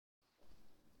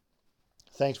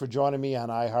Thanks for joining me on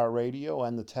iHeartRadio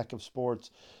and the Tech of Sports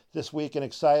this week, and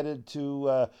excited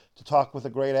to talk with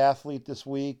a great athlete this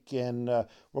week. And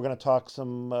we're going to talk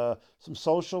some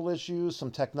social issues, some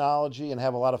technology, and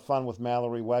have a lot of fun with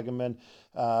Mallory Wegeman.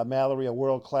 Mallory, a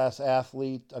world class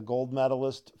athlete, a gold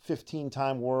medalist,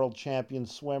 15-time world champion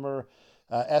swimmer,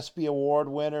 ESPY award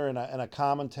winner, and a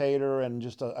commentator, and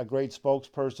just a great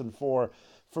spokesperson for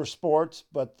sports.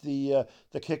 But the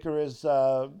kicker is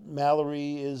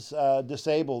Mallory is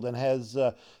disabled and has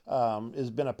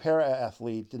been a para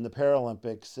athlete in the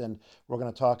Paralympics, and we're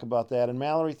going to talk about that. And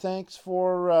Mallory, thanks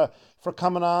for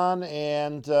coming on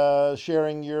and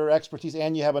sharing your expertise.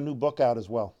 And you have a new book out as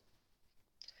well.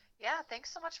 Yeah,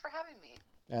 thanks so much for having me.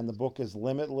 And the book is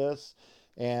Limitless,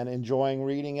 and enjoying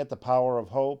reading it. The Power of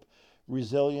Hope.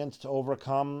 Resilience to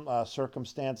Overcome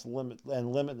Circumstance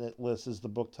and Limitless is the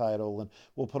book title, and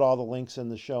we'll put all the links in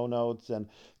the show notes. And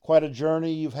quite a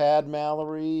journey you've had,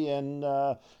 Mallory, and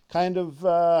kind of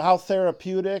how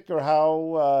therapeutic or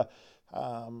how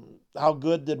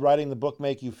good did writing the book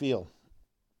make you feel?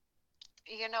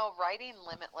 Writing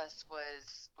Limitless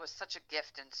was such a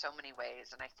gift in so many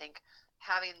ways, and I think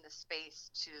having the space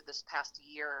to this past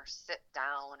year sit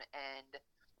down and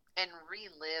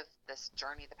relive this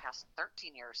journey the past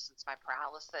 13 years since my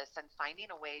paralysis and finding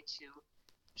a way to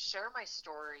share my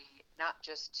story, not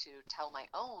just to tell my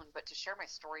own, but to share my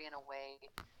story in a way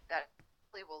that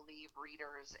really will leave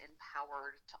readers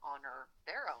empowered to honor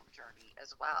their own journey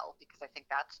as well, because I think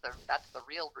that's the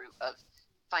real root of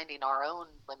finding our own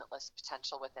limitless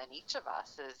potential within each of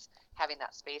us, is having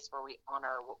that space where we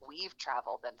honor what we've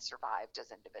traveled and survived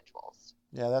as individuals.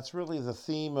 Yeah, that's really the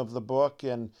theme of the book,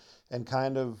 and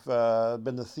kind of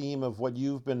been the theme of what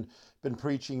you've been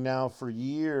preaching now for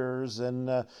years. And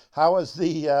how has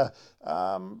the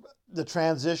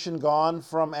transition gone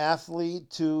from athlete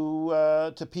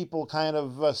to people kind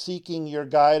of seeking your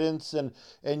guidance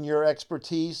and your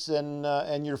expertise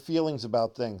and your feelings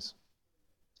about things?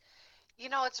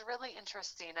 It's really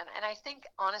interesting, and I think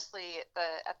honestly,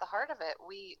 at the heart of it,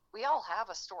 we all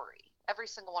have a story. Every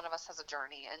single one of us has a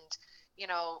journey, and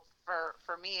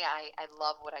for me, I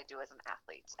love what I do as an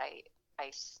athlete. I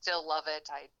still love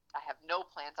it. I have no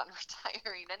plans on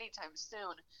retiring anytime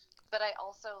soon, but I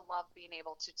also love being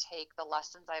able to take the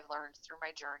lessons I've learned through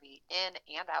my journey in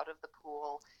and out of the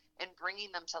pool and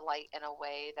bringing them to light in a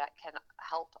way that can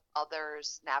help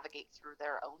others navigate through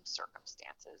their own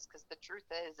circumstances. Because the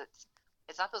truth is,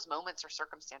 it's not those moments or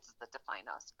circumstances that define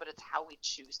us, but it's how we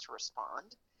choose to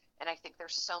respond. And I think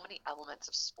there's so many elements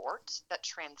of sport that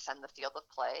transcend the field of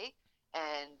play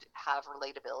and have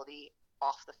relatability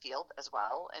off the field as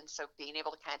well. And so being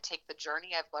able to kind of take the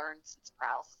journey I've learned since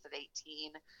paralysis at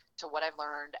 18 to what I've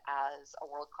learned as a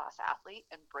world class athlete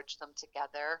and bridge them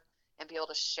together and be able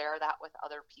to share that with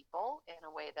other people in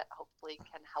a way that hopefully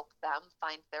can help them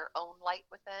find their own light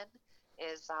within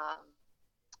is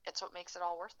it's what makes it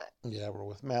all worth it. Yeah, we're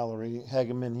with Mallory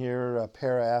Hageman here, a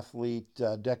para athlete,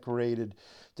 decorated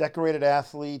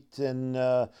athlete, and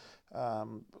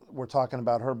we're talking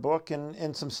about her book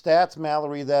and some stats,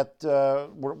 Mallory, that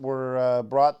were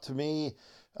brought to me.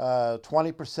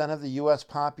 20% of the U.S.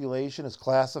 population is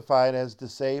classified as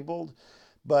disabled,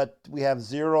 but we have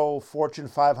zero Fortune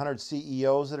 500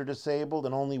 CEOs that are disabled,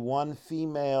 and only one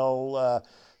female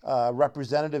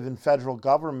representative in federal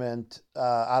government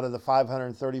out of the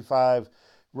 535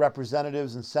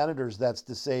 representatives and senators that's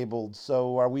disabled.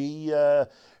 So are we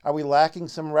lacking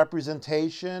some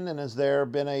representation? And has there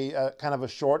been a kind of a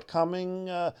shortcoming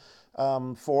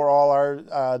for all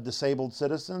our disabled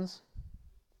citizens?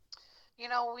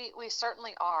 We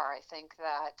certainly are. I think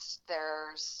that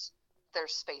there's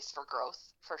space for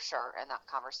growth for sure in that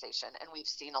conversation, and we've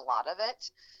seen a lot of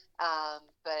it.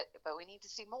 But we need to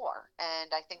see more, and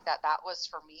I think that was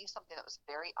for me something that was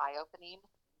very eye opening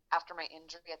after my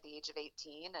injury at the age of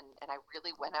 18, and I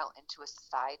really went out into a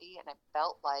society, and I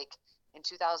felt like in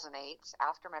 2008,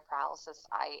 after my paralysis,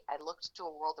 I looked to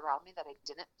a world around me that I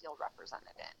didn't feel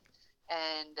represented in.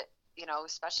 And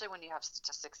especially when you have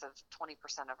statistics of 20%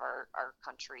 of our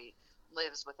country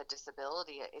lives with a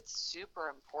disability, it's super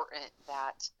important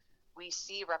that we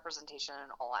see representation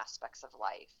in all aspects of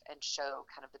life and show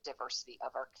kind of the diversity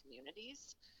of our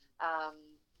communities. Um,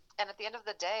 and at the end of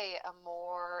the day, a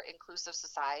more inclusive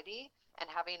society and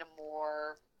having a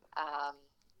more um,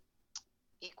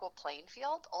 equal playing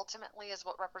field ultimately is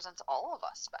what represents all of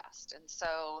us best. And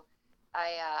so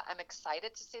I'm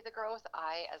excited to see the growth.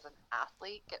 I, as an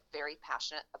athlete, get very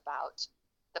passionate about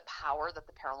the power that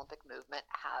the Paralympic movement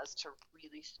has to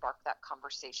really spark that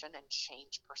conversation and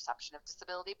change perception of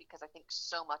disability, because I think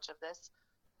so much of this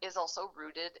is also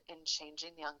rooted in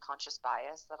changing the unconscious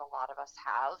bias that a lot of us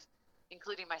have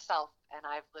including myself, and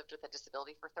I've lived with a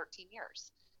disability for 13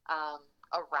 years,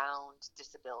 around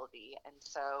disability. And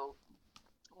so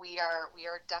we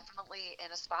are definitely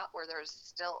in a spot where there's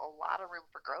still a lot of room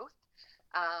for growth.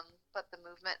 But the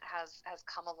movement has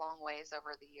come a long ways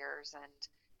over the years,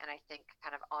 and I think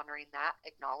kind of honoring that,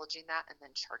 acknowledging that, and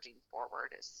then charging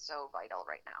forward is so vital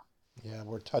right now. Yeah,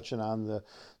 we're touching on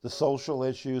the social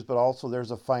issues, but also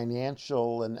there's a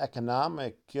financial and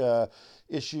economic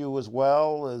issue as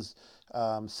well. As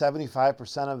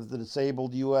 75% of the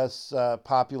disabled U.S.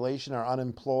 Population are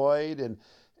unemployed,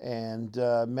 and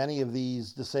many of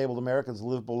these disabled Americans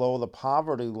live below the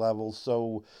poverty level.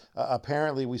 So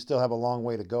apparently, we still have a long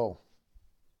way to go.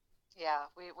 Yeah,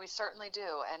 we certainly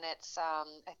do. And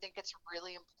I think it's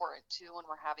really important too when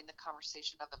we're having the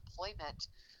conversation of employment,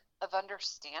 of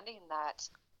understanding that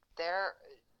there,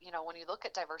 when you look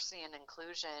at diversity and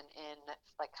inclusion in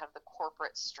like kind of the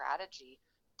corporate strategy,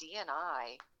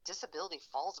 D&I, disability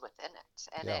falls within it.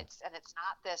 And Yeah. it's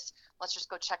not this, let's just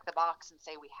go check the box and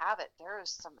say we have it. There is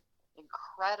some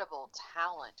incredible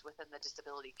talent within the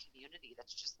disability community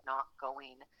that's just not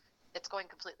going, it's going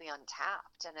completely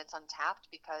untapped. And it's untapped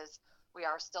because we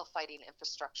are still fighting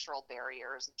infrastructural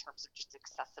barriers in terms of just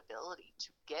accessibility to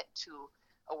get to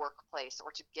a workplace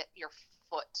or to get your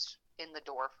foot in the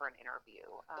door for an interview.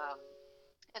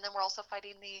 And then we're also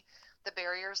fighting the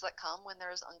barriers that come when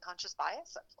there's unconscious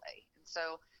bias at play. And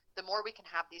so the more we can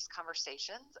have these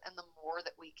conversations and the more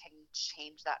that we can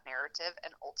change that narrative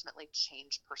and ultimately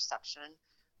change perception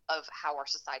of how our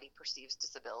society perceives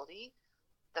disability,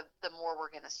 the more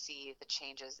we're going to see the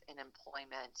changes in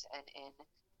employment and in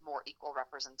more equal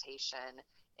representation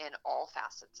in all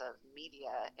facets of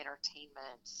media,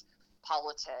 entertainment,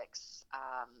 politics,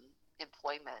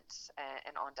 employment,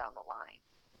 and on down the line.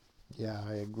 Yeah,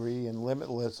 I agree. And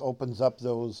Limitless opens up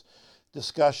those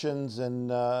discussions and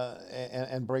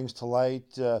brings to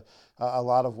light a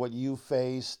lot of what you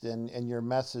faced, and your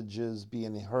message is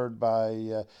being heard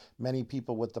by many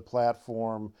people with the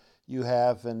platform you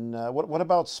have. And what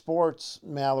about sports,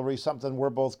 Mallory? Something we're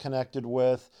both connected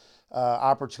with.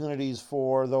 Opportunities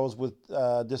for those with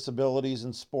disabilities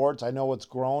in sports. I know it's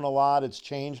grown a lot, it's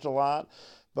changed a lot,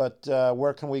 but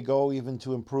where can we go even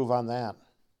to improve on that?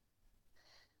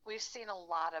 We've seen a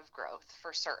lot of growth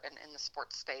for certain in the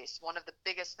sports space. One of the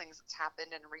biggest things that's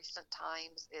happened in recent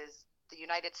times is the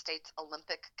United States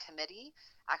Olympic Committee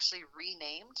actually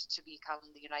renamed to become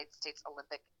the United States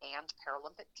Olympic and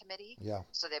Paralympic Committee. Yeah.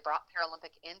 So they brought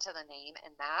Paralympic into the name,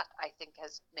 and that I think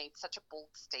has made such a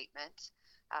bold statement.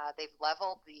 They've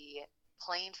leveled the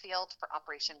playing field for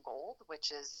Operation Gold,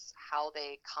 which is how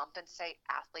they compensate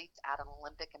athletes at an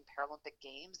Olympic and Paralympic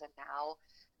Games. And now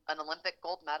an Olympic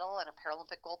gold medal and a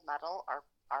Paralympic gold medal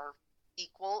are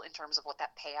equal in terms of what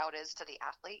that payout is to the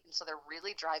athlete. And so they're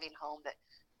really driving home that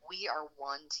we are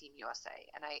one Team USA.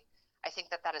 And I think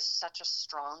that is such a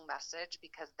strong message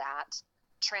because that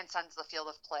transcends the field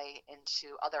of play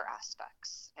into other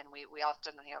aspects. And we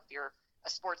often, if you're a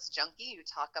sports junkie, you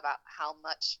talk about how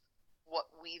much what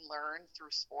we learn through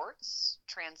sports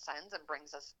transcends and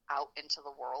brings us out into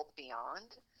the world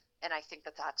beyond. And I think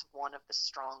that that's one of the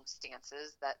strong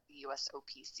stances that the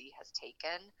USOPC has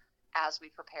taken as we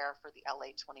prepare for the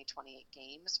LA 2028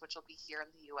 Games, which will be here in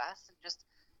the US. And just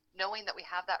knowing that we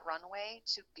have that runway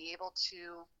to be able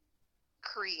to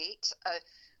create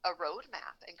a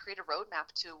roadmap and create a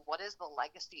roadmap to what is the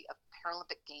legacy of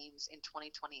Paralympic Games in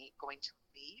 2028 going to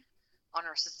leave on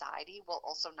our society, while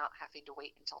also not having to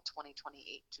wait until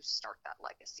 2028 to start that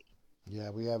legacy. Yeah,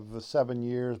 we have 7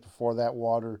 years before that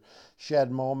watershed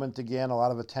moment again. A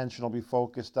lot of attention will be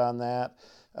focused on that.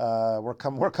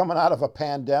 We're coming out of a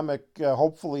pandemic,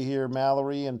 hopefully here,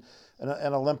 Mallory, and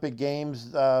Olympic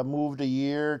Games moved a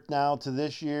year now to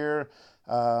this year,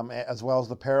 as well as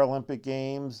the Paralympic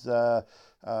Games. I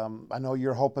know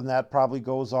you're hoping that probably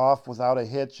goes off without a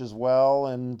hitch as well,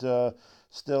 and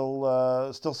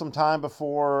still some time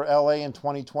before LA in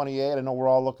 2028. I know we're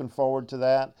all looking forward to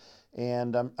that,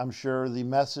 and I'm sure the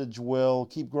message will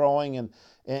keep growing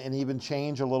and even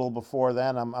change a little before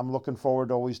then. I'm looking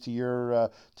forward always to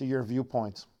your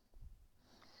viewpoints.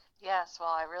 Yes, well,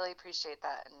 I really appreciate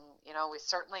that. And, we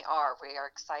certainly are. We are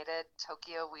excited.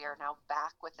 Tokyo, we are now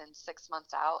back within 6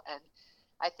 months out. And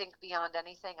I think beyond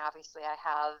anything, obviously, I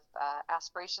have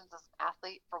aspirations as an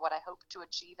athlete for what I hope to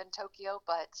achieve in Tokyo.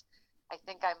 But I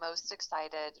think I'm most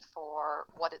excited for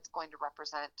what it's going to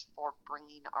represent for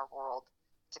bringing our world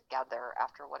together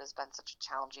after what has been such a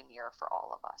challenging year for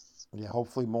all of us. Yeah,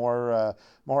 hopefully more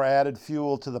added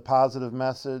fuel to the positive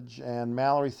message. And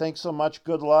Mallory, thanks so much.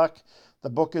 Good luck. The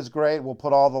book is great. We'll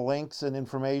put all the links and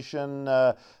information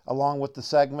along with the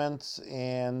segments,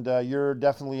 and you're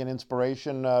definitely an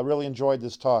inspiration. Really enjoyed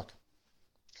this talk.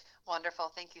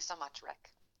 Wonderful. Thank you so much,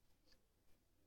 Rick.